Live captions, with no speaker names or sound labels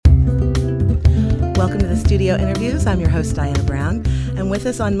Welcome to the Studio Interviews. I'm your host, Diana Brown. And with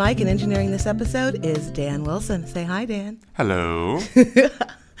us on mic and engineering this episode is Dan Wilson. Say hi, Dan. Hello.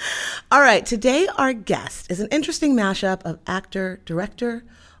 All right, today our guest is an interesting mashup of actor, director,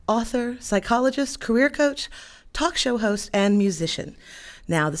 author, psychologist, career coach, talk show host, and musician.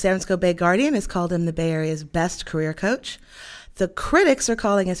 Now, the San Francisco Bay Guardian has called him the Bay Area's best career coach. The critics are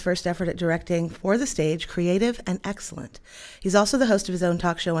calling his first effort at directing for the stage creative and excellent. He's also the host of his own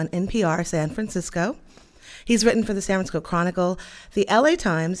talk show on NPR San Francisco. He's written for the San Francisco Chronicle, the LA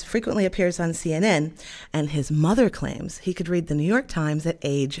Times, frequently appears on CNN, and his mother claims he could read the New York Times at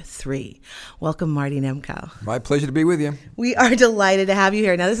age 3. Welcome, Marty Nemko. My pleasure to be with you. We are delighted to have you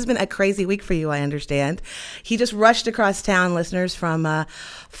here. Now, this has been a crazy week for you, I understand. He just rushed across town, listeners, from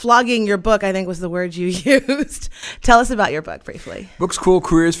flogging your book, I think was the word you used. Tell us about your book briefly. Book's Cool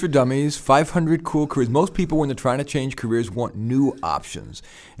Careers for Dummies, 500 cool careers. Most people, when they're trying to change careers, want new options.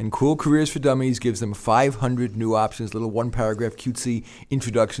 And Cool Careers for Dummies gives them 500 new options, little one-paragraph cutesy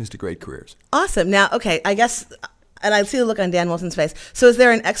introductions to great careers. Awesome. Now, okay, I guess, and I see the look on Dan Wilson's face. So is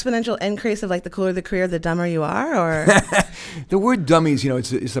there an exponential increase of like the cooler the career, the dumber you are, or? The word dummies,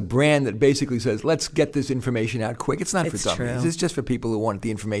 it's a brand that basically says, let's get this information out quick. It's not for dummies. True. It's just for people who want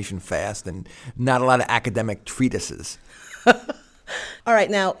the information fast and not a lot of academic treatises. All right.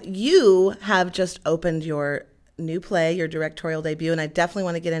 Now, you have just opened your new play, your directorial debut, and I definitely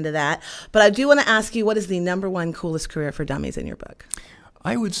want to get into that. But I do want to ask you, what is the number one coolest career for dummies in your book?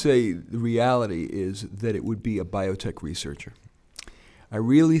 I would say the reality is that it would be a biotech researcher. I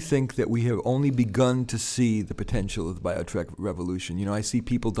really think that we have only begun to see the potential of the biotech revolution. I see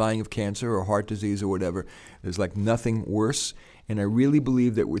people dying of cancer or heart disease or whatever. There's like nothing worse. And I really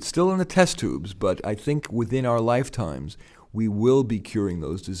believe that we're still in the test tubes, but I think within our lifetimes, we will be curing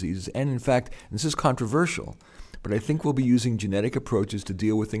those diseases. And in fact, this is controversial, but I think we'll be using genetic approaches to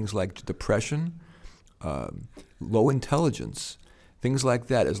deal with things like depression, low intelligence, things like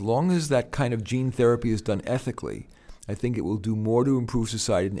that. As long as that kind of gene therapy is done ethically, I think it will do more to improve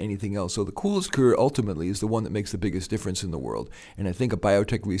society than anything else. So the coolest career ultimately is the one that makes the biggest difference in the world. And I think a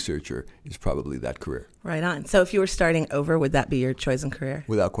biotech researcher is probably that career. Right on. So if you were starting over, would that be your chosen career?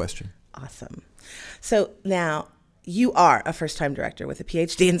 Without question. Awesome. So now, you are a first-time director with a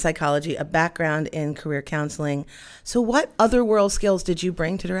PhD in psychology, a background in career counseling. So what other world skills did you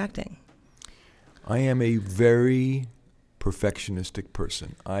bring to directing? I am a very perfectionistic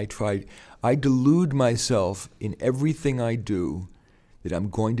person. I delude myself in everything I do that I'm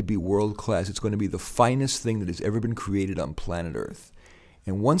going to be world-class. It's going to be the finest thing that has ever been created on planet Earth.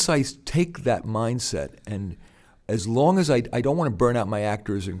 And once I take that mindset, and as long as I don't want to burn out my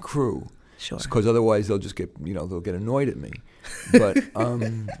actors and crew, sure, because otherwise they'll just get, they'll get annoyed at me, but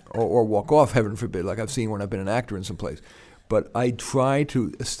or walk off, heaven forbid, like I've seen when I've been an actor in some place. But I try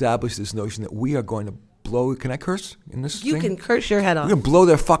to establish this notion that we are going to blow. Can I curse in this You thing? can curse your head off. We're going to blow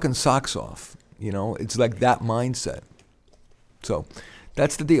their fucking socks off. It's like that mindset. So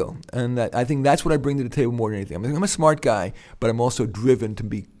that's the deal, and I think that's what I bring to the table more than anything. I'm a smart guy, but I'm also driven to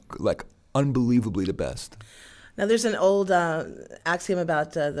be like unbelievably the best. Now, there's an old axiom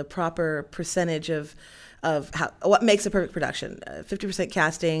about the proper percentage of what makes a perfect production. 50%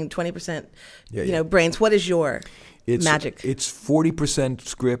 casting, 20% brains. What is your magic? It's 40%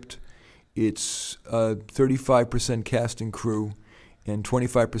 script, it's 35% cast and crew, and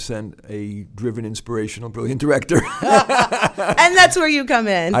 25% a driven, inspirational, brilliant director. And that's where you come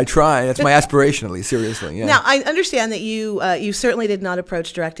in. I try. That's my aspiration, at least, seriously. Yeah. Now, I understand that you certainly did not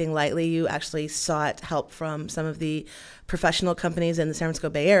approach directing lightly. You actually sought help from some of the professional companies in the San Francisco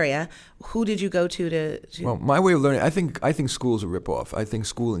Bay Area. Who did you go to? Well, my way of learning, I think school is a ripoff. I think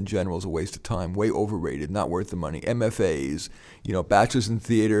school in general is a waste of time, way overrated, not worth the money. MFAs, bachelors in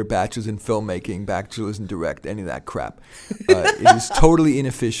theater, bachelors in filmmaking, bachelors in direct, any of that crap. It is totally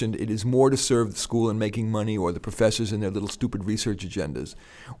inefficient. It is more to serve the school in making money or the professors and their little stupid research agendas.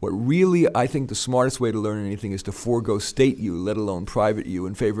 What really, I think the smartest way to learn anything is to forego state you, let alone private you,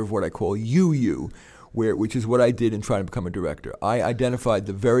 in favor of what I call you, which is what I did in trying to become a director. I identified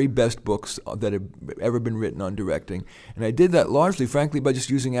the very best books that have ever been written on directing, and I did that largely, frankly, by just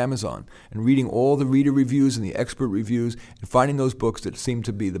using Amazon and reading all the reader reviews and the expert reviews and finding those books that seemed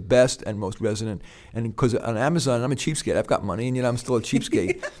to be the best and most resonant. And because on Amazon, I'm a cheapskate. I've got money, and I'm still a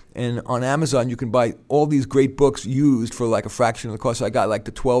cheapskate. And on Amazon, you can buy all these great books used for like a fraction of the cost. So I got like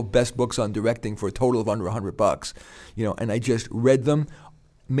the 12 best books on directing for a total of under $100, and I just read them.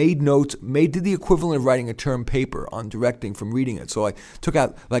 made notes, did the equivalent of writing a term paper on directing from reading it. So I took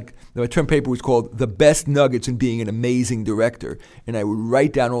out, like, the term paper was called The Best Nuggets in Being an Amazing Director. And I would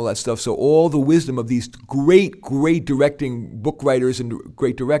write down all that stuff. So all the wisdom of these great directing book writers and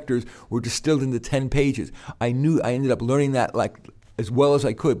great directors were distilled into 10 pages. I ended up learning that, like, as well as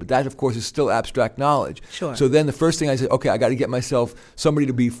I could, but that, of course, is still abstract knowledge. Sure. So then the first thing I said, okay, I got to get myself somebody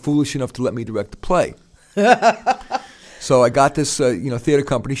to be foolish enough to let me direct the play. So I got this, theater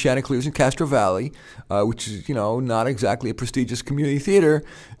company, Chanticleers in Castro Valley, which is, not exactly a prestigious community theater,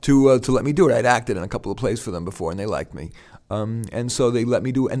 to let me do it. I'd acted in a couple of plays for them before, and they liked me. And so they let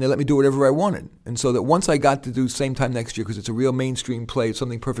me do whatever I wanted. And so that once I got to do Same Time Next Year, because it's a real mainstream play, it's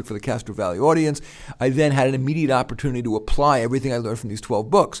something perfect for the Castro Valley audience, I then had an immediate opportunity to apply everything I learned from these 12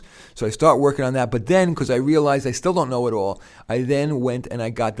 books. So I start working on that. But then, because I realized I still don't know it all, I then went and I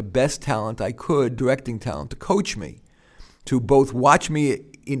got the best talent I could, directing talent, to coach me, to both watch me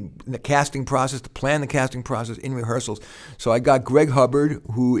in the casting process, to plan the casting process in rehearsals. So I got Greg Hubbard,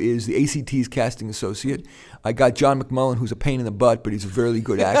 who is the ACT's casting associate. I got John McMullen, who's a pain in the butt, but he's a really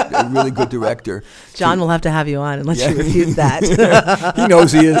good actor, a really good director. John will have to have you on unless you refute that. He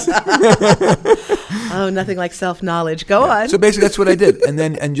knows he is. Oh, nothing like self-knowledge. Go on. So basically that's what I did.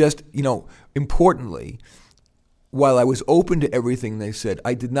 And just, importantly, while I was open to everything they said,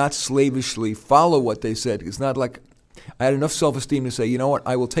 I did not slavishly follow what they said. It's not like I had enough self-esteem to say, you know what,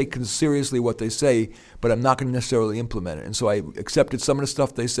 I will take seriously what they say, but I'm not going to necessarily implement it. And so I accepted some of the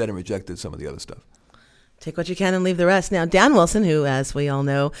stuff they said and rejected some of the other stuff. Take what you can and leave the rest. Now, Dan Wilson, who, as we all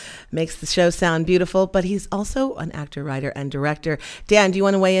know, makes the show sound beautiful, but he's also an actor, writer, and director. Dan, do you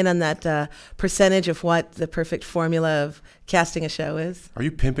want to weigh in on that percentage of what the perfect formula of casting a show is? Are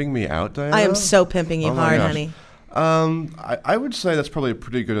you pimping me out, Diana? I am so pimping you hard, honey. I would say that's probably a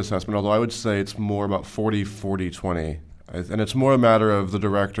pretty good assessment, although I would say it's more about 40-40-20. And it's more a matter of the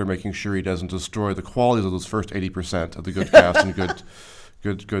director making sure he doesn't destroy the qualities of those first 80% of the good cast and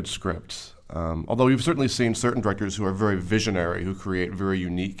good scripts. Although we've certainly seen certain directors who are very visionary, who create very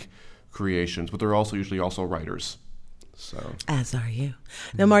unique creations, but they're also usually also writers. So, as are you.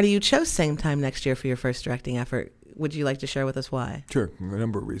 Now, Marty, you chose Same Time Next Year for your first directing effort. Would you like to share with us why? Sure, a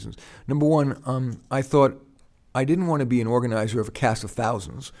number of reasons. Number one, I thought I didn't want to be an organizer of a cast of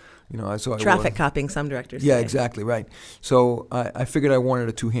thousands. Traffic copying, some directors Yeah, say. exactly, right. So I figured I wanted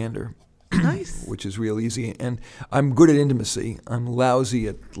a two-hander. Nice. Which is real easy. And I'm good at intimacy. I'm lousy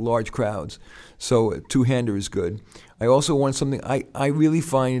at large crowds. So a two-hander is good. I also want something, I really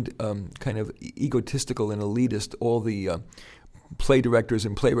find kind of egotistical and elitist, all the play directors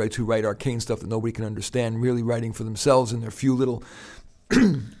and playwrights who write arcane stuff that nobody can understand, really writing for themselves and their few little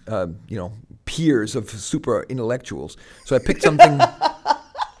peers of super intellectuals. So I picked something.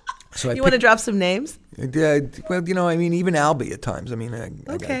 You want to drop some names? Well, even Albee at times. I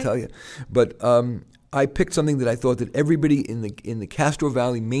got to tell you. But I picked something that I thought that everybody in the Castro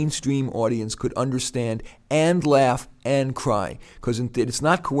Valley mainstream audience could understand and laugh and cry. Because it's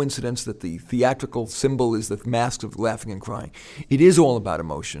not coincidence that the theatrical symbol is the mask of laughing and crying. It is all about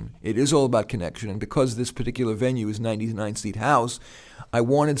emotion. It is all about connection. And because this particular venue is 99-seat house, I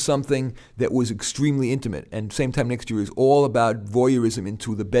wanted something that was extremely intimate. And Same Time Next Year is all about voyeurism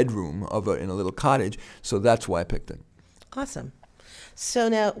into the bedroom in a little cottage. So that's why I picked it. Awesome. So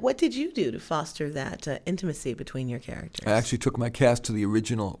now, what did you do to foster that intimacy between your characters? I actually took my cast to the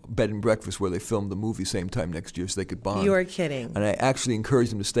original bed and breakfast where they filmed the movie Same Time Next Year so they could bond. You're kidding. And I actually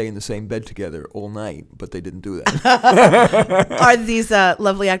encouraged them to stay in the same bed together all night, but they didn't do that. Are these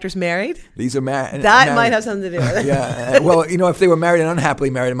lovely actors married? These are married. That might have something to do with it. Yeah. Well, if they were married and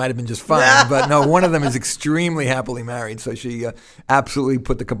unhappily married, it might have been just fine. But no, one of them is extremely happily married, so she absolutely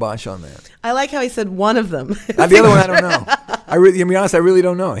put the kibosh on that. I like how he said one of them. The other one, I don't know. To be honest, I really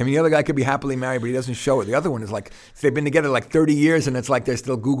don't know. The other guy could be happily married, but he doesn't show it. The other one is like, they've been together like 30 years, and it's like they're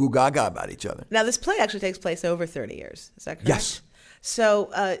still goo-goo gaga about each other. Now, this play actually takes place over 30 years. Is that correct? Yes.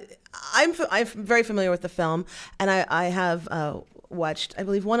 So I'm very familiar with the film, and I have watched, I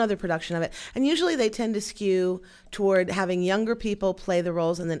believe, one other production of it. And usually they tend to skew toward having younger people play the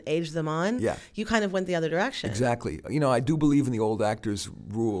roles and then age them on. Yeah. You kind of went the other direction. Exactly. I do believe in the old actors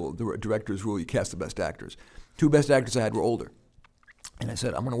rule, the director's rule, you cast the best actors. Two best actors I had were older. And I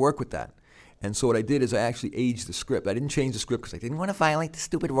said, I'm going to work with that. And so what I did is I actually aged the script. I didn't change the script because I didn't want to violate the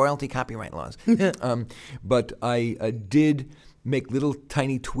stupid royalty copyright laws. But I did make little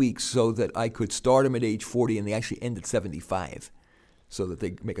tiny tweaks so that I could start them at age 40 and they actually end at 75. so that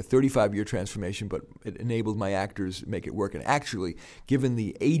they make a 35-year transformation, but it enabled my actors make it work. And actually, given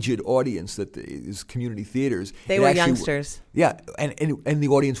the aged audience that is community theaters, they were youngsters. Yeah, and the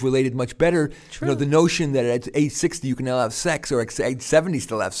audience related much better. True. You know, the notion that at age 60 you can now have sex, or at age 70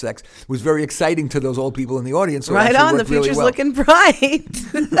 still have sex, was very exciting to those old people in the audience. So right on, the future's really well. looking bright.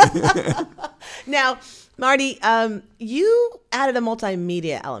 Now, Marty, you added a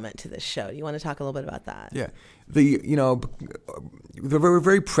multimedia element to this show. You want to talk a little bit about that? Yeah. They were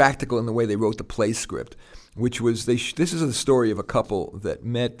very practical in the way they wrote the play script, which was this is the story of a couple that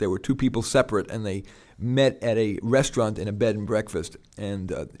met. There were two people separate, and they met at a restaurant in a bed and breakfast, and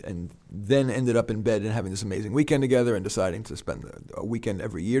then ended up in bed and having this amazing weekend together, and deciding to spend a weekend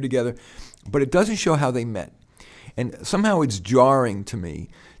every year together. But it doesn't show how they met. And somehow it's jarring to me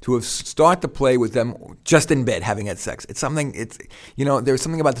to have start the play with them just in bed having had sex. There's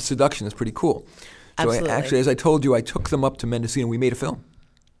something about the seduction that's pretty cool. So Absolutely. as I told you, I took them up to Mendocino. We made a film.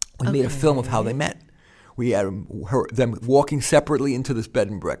 We made a film of how they met. We had them walking separately into this bed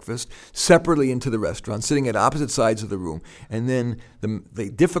and breakfast, separately into the restaurant, sitting at opposite sides of the room. And then the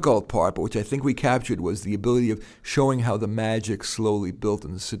difficult part, but which I think we captured, was the ability of showing how the magic slowly built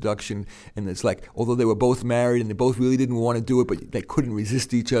and the seduction. And it's like, although they were both married and they both really didn't want to do it, but they couldn't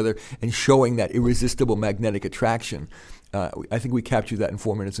resist each other, and showing that irresistible magnetic attraction. I think we captured that in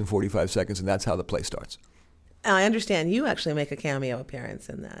 4 minutes and 45 seconds, and that's how the play starts. I understand you actually make a cameo appearance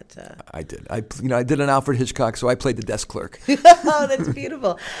in that. I did. I did an Alfred Hitchcock, so I played the desk clerk. Oh, that's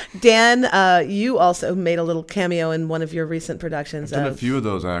beautiful. Dan, you also made a little cameo in one of your recent productions. I've done a few of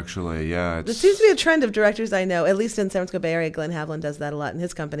those, actually. Yeah, There seems to be a trend of directors I know, at least in San Francisco Bay Area. Glenn Havlin does that a lot in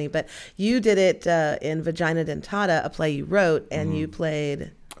his company. But you did it in Vagina Dentata, a play you wrote, and you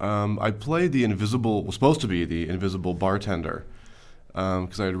played... I played was supposed to be the invisible bartender.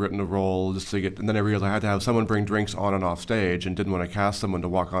 Because I had written a role just to get, and then I realized I had to have someone bring drinks on and off stage, and didn't want to cast someone to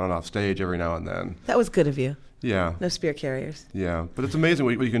walk on and off stage every now and then. That was good of you. Yeah. No spear carriers. Yeah, but it's amazing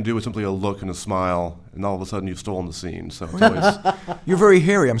what you can do with simply a look and a smile, and all of a sudden you've stolen the scene. So it's always. You're very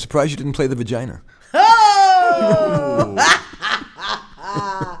hairy. I'm surprised you didn't play the vagina. Oh!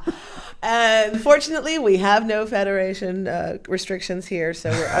 Unfortunately, we have no Federation restrictions here, so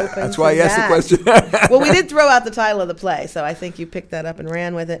we're open. That's why I asked the question. Well, we did throw out the title of the play, so I think you picked that up and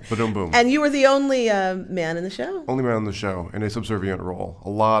ran with it. Boom, boom. And you were the only man in the show. Only man on the show in a subservient role. A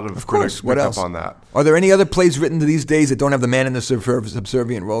lot of course. critics What pick else? up on that. Are there any other plays written these days that don't have the man in the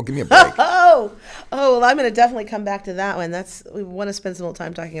subservient role? Give me a break. Oh, well, I'm going to definitely come back to that one. We want to spend some little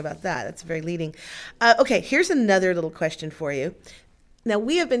time talking about that. That's very leading. Okay, here's another little question for you. Now,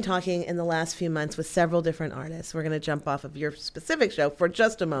 we have been talking in the last few months with several different artists. We're going to jump off of your specific show for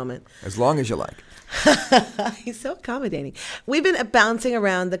just a moment. As long as you like. He's so accommodating. We've been bouncing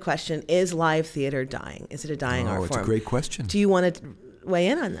around the question, is live theater dying? Is it a dying art form? It's a great question. Do you want to weigh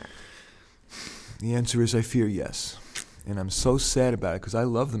in on that? The answer is I fear yes. And I'm so sad about it because I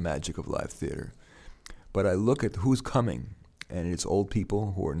love the magic of live theater. But I look at who's coming, and it's old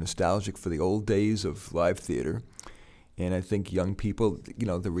people who are nostalgic for the old days of live theater. And I think young people,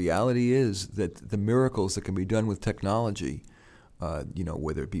 the reality is that the miracles that can be done with technology,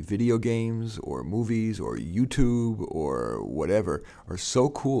 whether it be video games or movies or YouTube or whatever, are so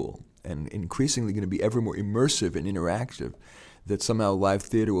cool and increasingly going to be ever more immersive and interactive that somehow live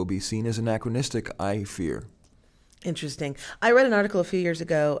theater will be seen as anachronistic, I fear. Interesting. I read an article a few years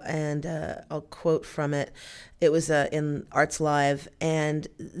ago, and I'll quote from it. It was in Arts Live, and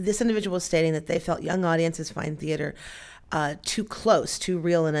this individual was stating that they felt young audiences find theater too close, too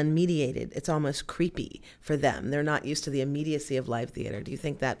real and unmediated. It's almost creepy for them. They're not used to the immediacy of live theater. Do you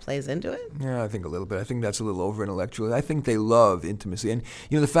think that plays into it? Yeah, I think a little bit. I think that's a little over-intellectual. I think they love intimacy. And,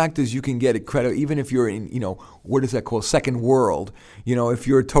 the fact is you can get it credit, even if you're in, what is that called, second world. If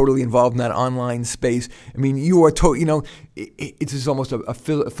you're totally involved in that online space. I mean, you are, it's just almost a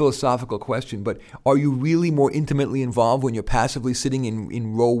philosophical question, but are you really more intimately involved when you're passively sitting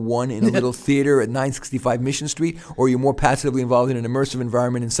in row one in a little theater at 965 Mission Street, or you're more passively involved in an immersive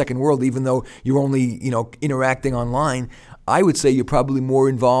environment in second world, even though you're only, interacting online? I would say you're probably more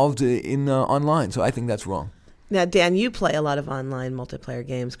involved in online, so I think that's wrong. Now, Dan, you play a lot of online multiplayer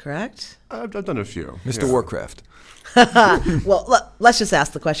games, correct? I've done a few. Mr. Warcraft. Well, let's just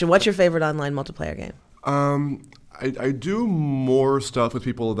ask the question. What's your favorite online multiplayer game? I do more stuff with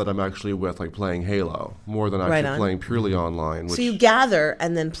people that I'm actually with, like playing Halo, more than actually playing purely online. So you gather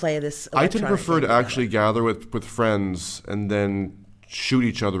and then play this I tend to prefer to game actually gather with friends and then shoot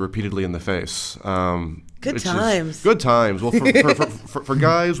each other repeatedly in the face. Good times. Good times. Well, for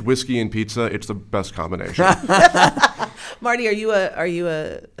guys, whiskey and pizza, it's the best combination. Marty, are you a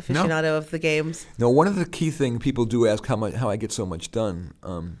aficionado of the games? No, one of the key things people do ask how I get so much done.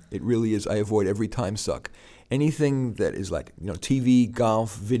 It really is I avoid every time suck. Anything that is like TV,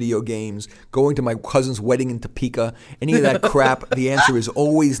 golf, video games, going to my cousin's wedding in Topeka, any of that crap. The answer is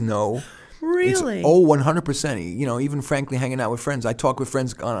always no. Really? 100%. Even frankly, hanging out with friends. I talk with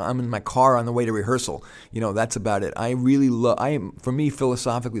friends. I'm in my car on the way to rehearsal. That's about it. I really love. For me,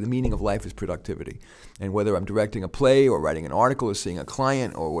 philosophically, the meaning of life is productivity. And whether I'm directing a play or writing an article or seeing a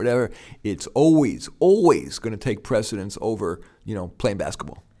client or whatever, it's always going to take precedence over playing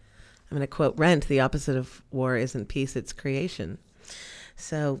basketball. I'm going to quote Rent: "The opposite of war isn't peace; it's creation."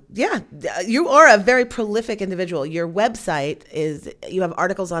 So, yeah, you are a very prolific individual. Your website you have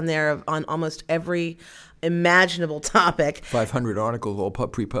articles on there on almost every imaginable topic. 500 articles, all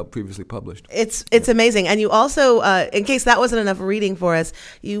previously published. It's amazing. And you also, in case that wasn't enough reading for us,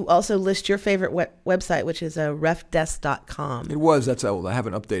 you also list your favorite website, which is refdesk.com. It was. I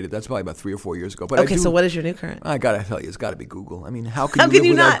haven't updated. That's probably about 3 or 4 years ago. But okay, so what is your new current? I got to tell you, it's got to be Google. I mean, how can you live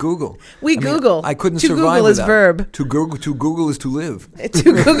without Google? Google. I couldn't to survive Google without. Is verb. To Google is to live. To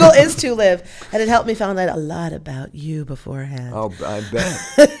Google is to live. And it helped me find out a lot about you beforehand. Oh, I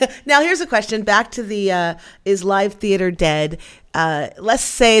bet. Now, here's a question. Back to the is live theater dead? Let's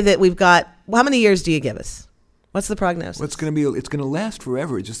say that we've got, how many years do you give us? What's the prognosis? Well, it's going to last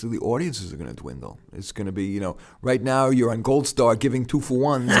forever. It's just that the audiences are going to dwindle. It's going to be, right now you're on Gold Star giving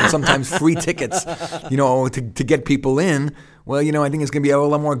 2-for-1s and sometimes free tickets, to get people in. Well, I think it's going to be a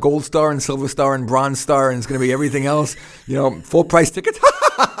lot more Gold Star and Silver Star and Bronze Star, and it's going to be everything else. Full price tickets.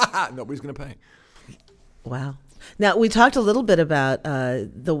 Nobody's going to pay. Wow. Now, we talked a little bit about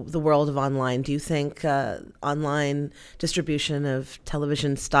the world of online. Do you think online distribution of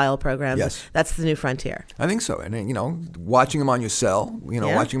television-style programs, yes, that's the new frontier? I think so. And, watching them on your cell,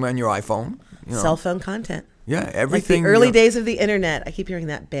 watching them on your iPhone. Cell phone content. Yeah, everything. Like the early days of the internet. I keep hearing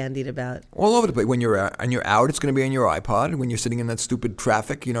that bandied about. All over the place. When you're out, it's going to be on your iPod. When you're sitting in that stupid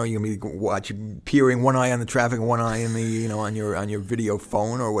traffic, you're going to be peering one eye on the traffic and one eye in the, on your video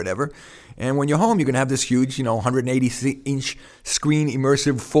phone or whatever. And when you're home, you're going to have this huge, 180-inch screen,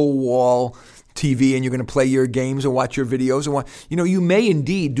 immersive, full-wall TV, and you're going to play your games or watch your videos. You may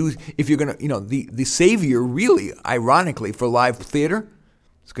indeed do, if you're going to, the savior, really, ironically, for live theater,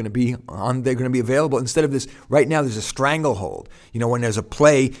 it's going to be they're going to be available. Instead of this, right now there's a stranglehold. When there's a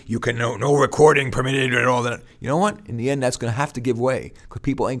play, you can no recording permitted and all that. You know what? In the end, that's going to have to give way because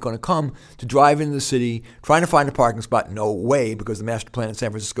people ain't going to come to drive into the city trying to find a parking spot. No way, because the master plan in San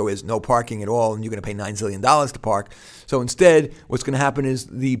Francisco is no parking at all, and you're going to pay $9 zillion to park. So instead, what's going to happen is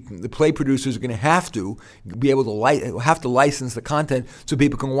the play producers are going to have to be able to license the content so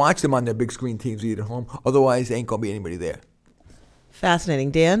people can watch them on their big screen TVs at home. Otherwise, there ain't going to be anybody there. Fascinating.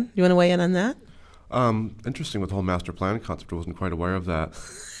 Dan, you want to weigh in on that? Interesting with the whole master plan concept. I wasn't quite aware of that.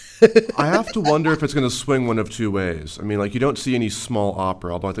 I have to wonder if it's going to swing one of two ways. I mean, you don't see any small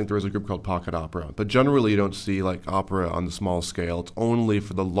opera, although I think there is a group called Pocket Opera. But generally, you don't see opera on the small scale. It's only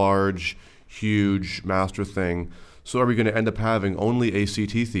for the large, huge master thing. So are we going to end up having only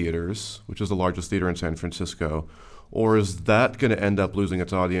ACT theaters, which is the largest theater in San Francisco? Or is that going to end up losing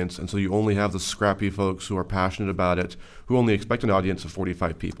its audience, and so you only have the scrappy folks who are passionate about it, who only expect an audience of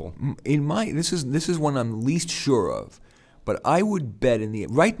 45 people? This is one I'm least sure of, but I would bet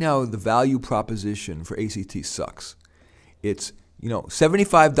right now the value proposition for ACT sucks. It's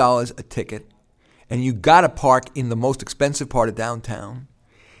 $75 a ticket, and you got to park in the most expensive part of downtown.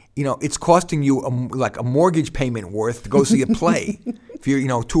 It's costing you a mortgage payment worth to go see a play if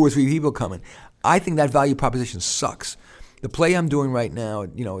you're 2 or 3 people coming. I think that value proposition sucks. The play I'm doing right now,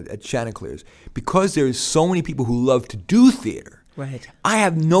 at Chanticleers, because there's so many people who love to do theater. Right. I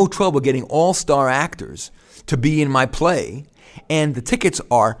have no trouble getting all-star actors to be in my play, and the tickets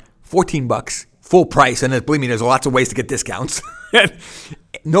are $14 full price. And believe me, there's lots of ways to get discounts.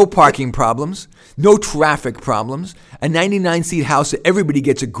 No parking problems, no traffic problems, a 99-seat house so everybody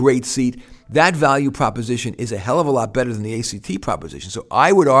gets a great seat. That value proposition is a hell of a lot better than the ACT proposition. So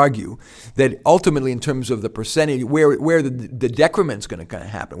I would argue that ultimately in terms of the percentage, where the decrement's going to kind of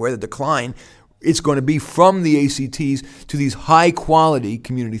happen, where the decline, it's going to be from the ACTs to these high-quality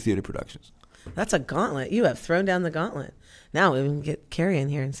community theater productions. That's a gauntlet. You have thrown down the gauntlet. Now we can get Carrie in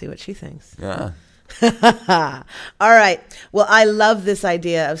here and see what she thinks. Yeah. All right. Well, I love this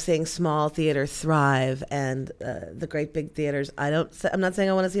idea of seeing small theater thrive and the great big theaters. I'm not saying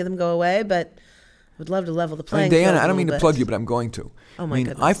I want to see them go away, but I would love to level the playing field. Diana, I don't a mean to bit. plug you, but I'm going to. Oh my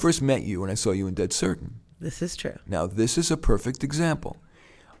goodness. I first met you when I saw you in Dead Certain. This is true. Now, this is a perfect example.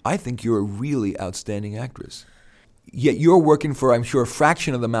 I think you're a really outstanding actress. Yet you're working for, I'm sure, a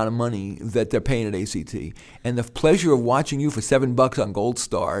fraction of the amount of money that they're paying at ACT. And the pleasure of watching you for $7 on Gold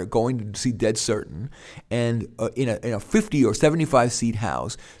Star, going to see Dead Certain, and in a 50 or 75 seat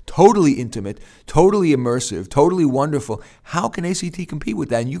house, totally intimate, totally immersive, totally wonderful. How can ACT compete with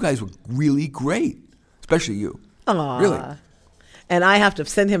that? And you guys were really great, especially you. Aw. Really. And I have to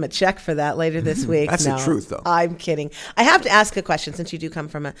send him a check for that later this week. That's the truth, though. I'm kidding. I have to ask a question since you do come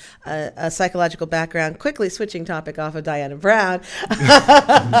from a psychological background. Quickly switching topic off of Diana Brown.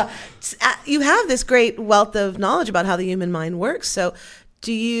 You have this great wealth of knowledge about how the human mind works. So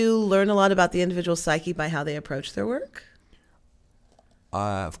do you learn a lot about the individual psyche by how they approach their work?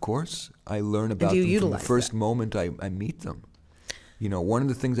 Of course. I learn about do you them from the utilize first that? moment I meet them. You know, one of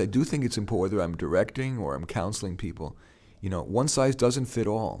the things I do think it's important, whether I'm directing or I'm counseling people, you know, one size doesn't fit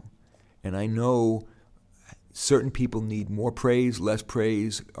all. And I know certain people need more praise, less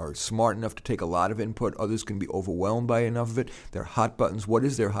praise, are smart enough to take a lot of input. Others can be overwhelmed by enough of it. Their hot buttons. What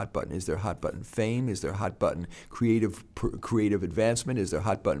is their hot button? Is their hot button fame? Is their hot button creative advancement? Is their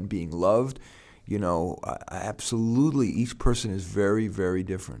hot button being loved? You know, absolutely, each person is very, very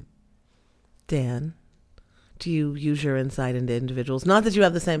different. Dan, do you use your insight into individuals? Not that you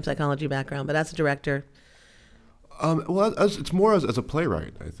have the same psychology background, but as a director. Well, it's more as a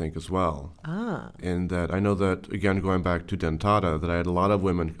playwright, I think, as well. In that I know that, again, going back to Dentata, that I had a lot of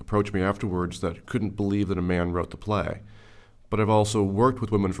women approach me afterwards that couldn't believe that a man wrote the play. But I've also worked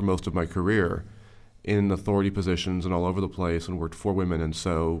with women for most of my career in authority positions and all over the place and worked for women. And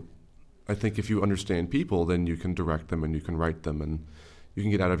so I think if you understand people, then you can direct them and you can write them and you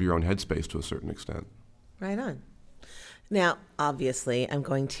can get out of your own headspace to a certain extent. Right on. Now, obviously, I'm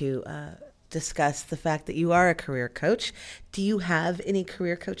going to discuss the fact that you are a career coach. Do you have any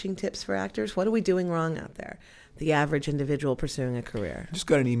career coaching tips for actors? What are we doing wrong out there? The average individual pursuing a career. I just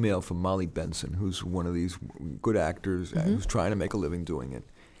got an email from Molly Benson, who's one of these good actors who's trying to make a living doing it.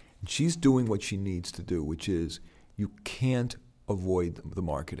 And she's doing what she needs to do, which is you can't avoid the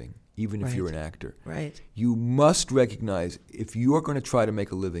marketing, even if you're an actor. Right. You must recognize if you are going to try to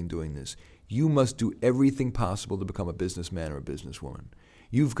make a living doing this, you must do everything possible to become a businessman or a businesswoman.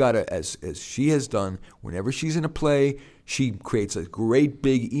 You've got to, as she has done, whenever she's in a play, she creates a great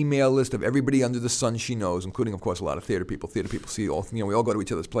big email list of everybody under the sun she knows, including, of course, a lot of theater people. Theater people see all, you know, we all go to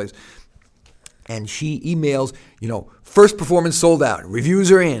each other's plays. And she emails, you know, first performance sold out,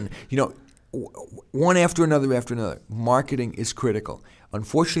 reviews are in, you know, one after another after another. Marketing is critical.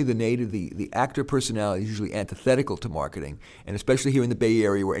 Unfortunately, the actor personality is usually antithetical to marketing, and especially here in the Bay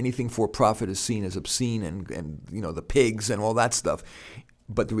Area where anything for profit is seen as obscene and you know, the pigs and all that stuff.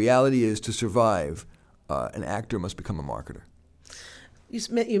 But the reality is, to survive, an actor must become a marketer.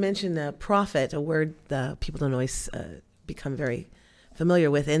 You mentioned profit, a word that people don't always become very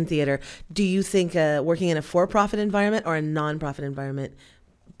familiar with in theater. Do you think working in a for-profit environment or a non-profit environment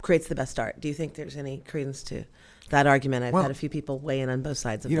creates the best art? Do you think there's any credence to that argument? I've had a few people weigh in on both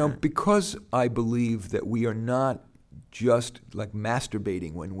sides of that. You know, because I believe that we are not just like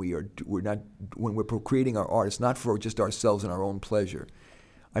masturbating when we're creating our art. It's not for just ourselves and our own pleasure.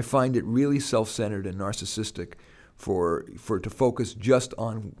 I find it really self-centered and narcissistic for to focus just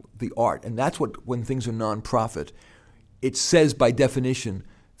on the art. And that's what, when things are non-profit, it says by definition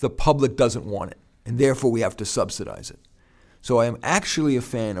the public doesn't want it, and therefore we have to subsidize it. So I am actually a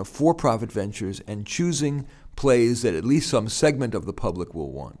fan of for-profit ventures and choosing plays that at least some segment of the public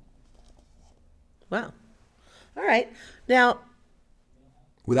will want. Wow. All right. Now,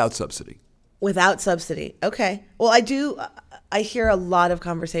 without subsidy. Without subsidy. Okay. Well, I hear a lot of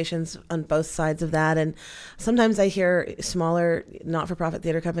conversations on both sides of that. And sometimes I hear smaller not-for-profit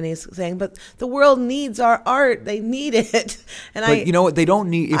theater companies saying, but the world needs our art. They need it. And you know what? They don't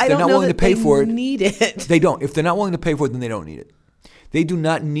need, if they're not willing to pay for it. Need it. They don't. If they're not willing to pay for it, then they don't need it. They do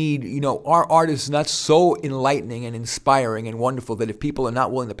not need, you know, our art is not so enlightening and inspiring and wonderful that if people are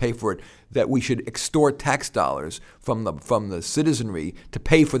not willing to pay for it, that we should extort tax dollars from the citizenry to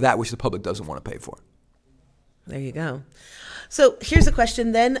pay for that which the public doesn't want to pay for. There you go. So here's a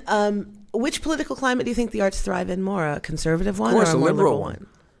question then. Which political climate do you think the arts thrive in more, a conservative one or a more liberal one?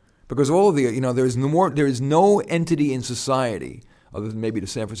 Because all of the, you know, there is no entity in society, other than maybe the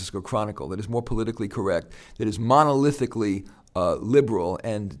San Francisco Chronicle, that is more politically correct, that is monolithically liberal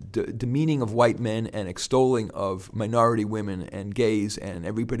and demeaning of white men and extolling of minority women and gays and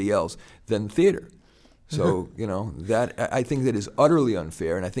everybody else than theater. So, you know, that I think that is utterly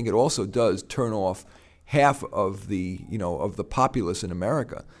unfair, and I think it also does turn off half of the, you know, of the populace in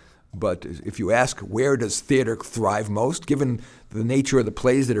America. But if you ask where does theater thrive most, given the nature of the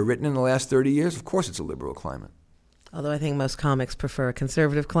plays that are written in the last 30 years, of course it's a liberal climate. Although I think most comics prefer a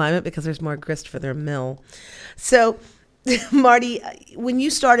conservative climate because there's more grist for their mill. So, Marty, when you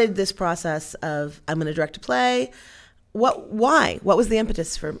started this process of I'm going to direct a play, why? What was the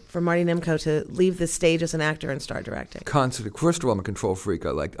impetus for Marty Nemko to leave the stage as an actor and start directing? Constant. First of all, I'm a control freak.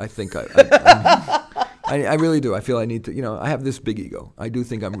 I really do. I feel I need to, I have this big ego. I do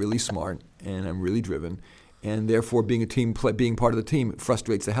think I'm really smart and I'm really driven. And therefore, being being part of the team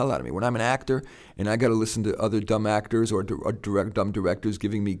frustrates the hell out of me. When I'm an actor and I got to listen to other dumb actors or dumb directors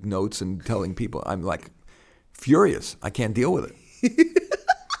giving me notes and telling people, I'm like furious. I can't deal with it.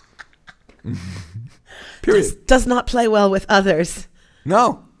 Period. Does not play well with others.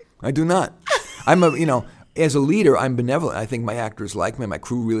 No, I do not. As a leader, I'm benevolent. I think my actors like me. My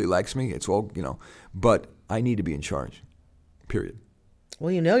crew really likes me. It's all, but I need to be in charge. Period.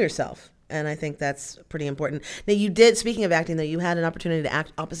 Well, you know yourself. And I think that's pretty important. Now, you did, speaking of acting, though, you had an opportunity to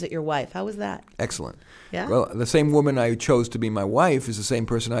act opposite your wife. How was that? Excellent. Yeah? Well, the same woman I chose to be my wife is the same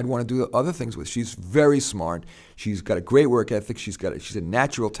person I'd want to do other things with. She's very smart. She's got a great work ethic. She's a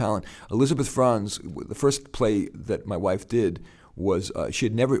natural talent. Elizabeth Franz, the first play that my wife did was she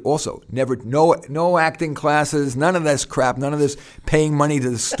had no acting classes, none of this crap, none of this paying money to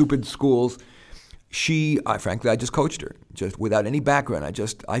the stupid schools. Frankly, I just coached her, just without any background.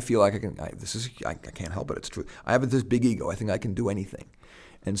 I feel like I can't help it. It's true. I have this big ego. I think I can do anything.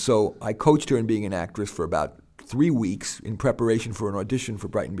 And so I coached her in being an actress for about 3 weeks in preparation for an audition for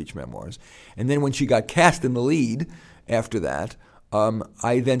Brighton Beach Memoirs. And then when she got cast in the lead after that,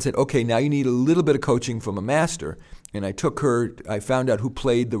 I then said, okay, now you need a little bit of coaching from a master. And I took her, I found out who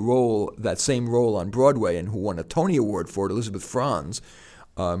played that same role on Broadway and who won a Tony Award for it, Elizabeth Franz.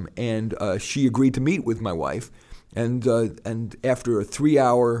 And she agreed to meet with my wife, and after a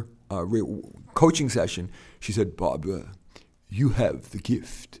 3-hour coaching session, she said, "Bob, you have the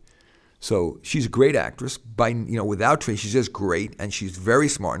gift." So she's a great actress. Without training, she's just great, and she's very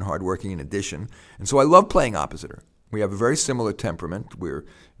smart and hardworking in addition. And so I love playing opposite her. We have a very similar temperament. We're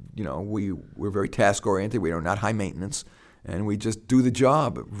very task oriented. We are not high maintenance, and we just do the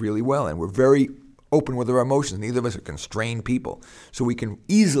job really well. And we're very open with our emotions. Neither of us are constrained people. So we can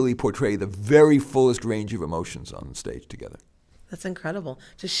easily portray the very fullest range of emotions on the stage together. That's incredible.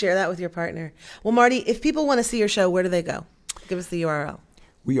 To share that with your partner. Well, Marty, if people want to see your show, where do they go? Give us the URL.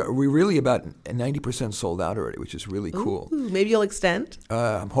 We're really about 90% sold out already, which is really cool. Ooh, maybe you'll extend?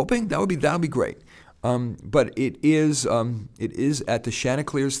 I'm hoping that would be great. But it is at the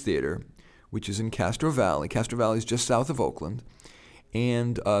Chanticleers Theater, which is in Castro Valley. Castro Valley is just south of Oakland.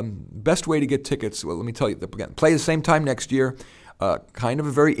 And best way to get tickets, well, let me tell you, again, play the same time next year. Kind of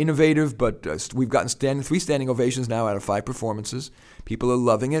a very innovative, but we've gotten 3 standing ovations now out of 5 performances. People are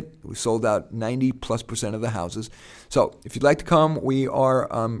loving it. We sold out 90+% of the houses. So if you'd like to come, we are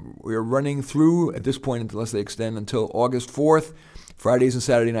running through at this point, unless they extend, until August 4th, Fridays and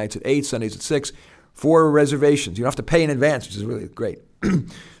Saturday nights at 8, Sundays at 6. 4 reservations. You don't have to pay in advance, which is really great.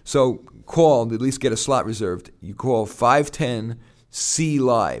 So call, at least get a slot reserved. You call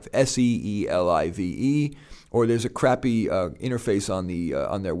 510-SEELIVE, SEELIVE, or there's a crappy interface on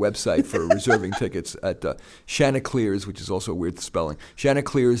their website for reserving tickets at Chanticleers, which is also weird spelling,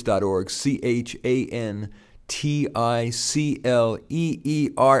 chanticleers.org,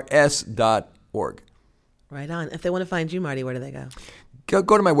 CHANTICLEERS.org. Right on. If they want to find you, Marty, where do they go?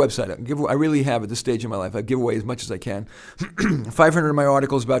 Go to my website. I really have, at this stage in my life, I give away as much as I can. 500 of my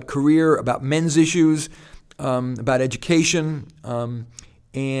articles about career, about men's issues, about education,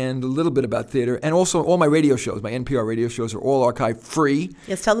 and a little bit about theater. And also all my radio shows, my NPR radio shows are all archived free.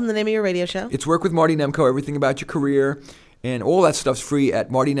 Yes, tell them the name of your radio show. It's Work with Marty Nemko, everything about your career. And all that stuff's free at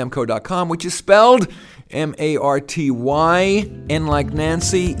martynemko.com, which is spelled MARTY, N like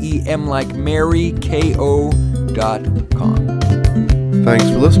Nancy, EM like Mary, KO.com. Thanks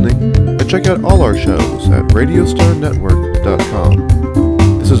for listening, and check out all our shows at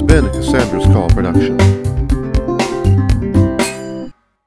RadiostarNetwork.com. This has been a Cassandra's Call production.